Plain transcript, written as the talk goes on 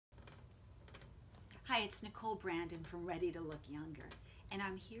Hi, it's Nicole Brandon from Ready to Look Younger, and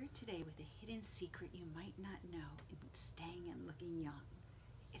I'm here today with a hidden secret you might not know in staying and looking young.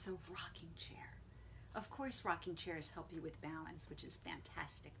 It's a rocking chair. Of course, rocking chairs help you with balance, which is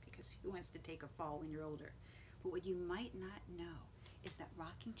fantastic because who wants to take a fall when you're older? But what you might not know is that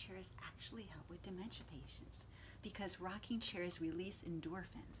rocking chairs actually help with dementia patients because rocking chairs release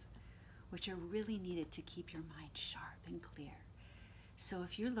endorphins, which are really needed to keep your mind sharp and clear. So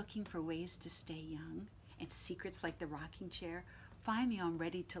if you're looking for ways to stay young and secrets like the rocking chair, find me on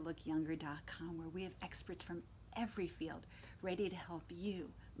readytolookyounger.com where we have experts from every field ready to help you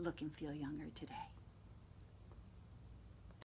look and feel younger today.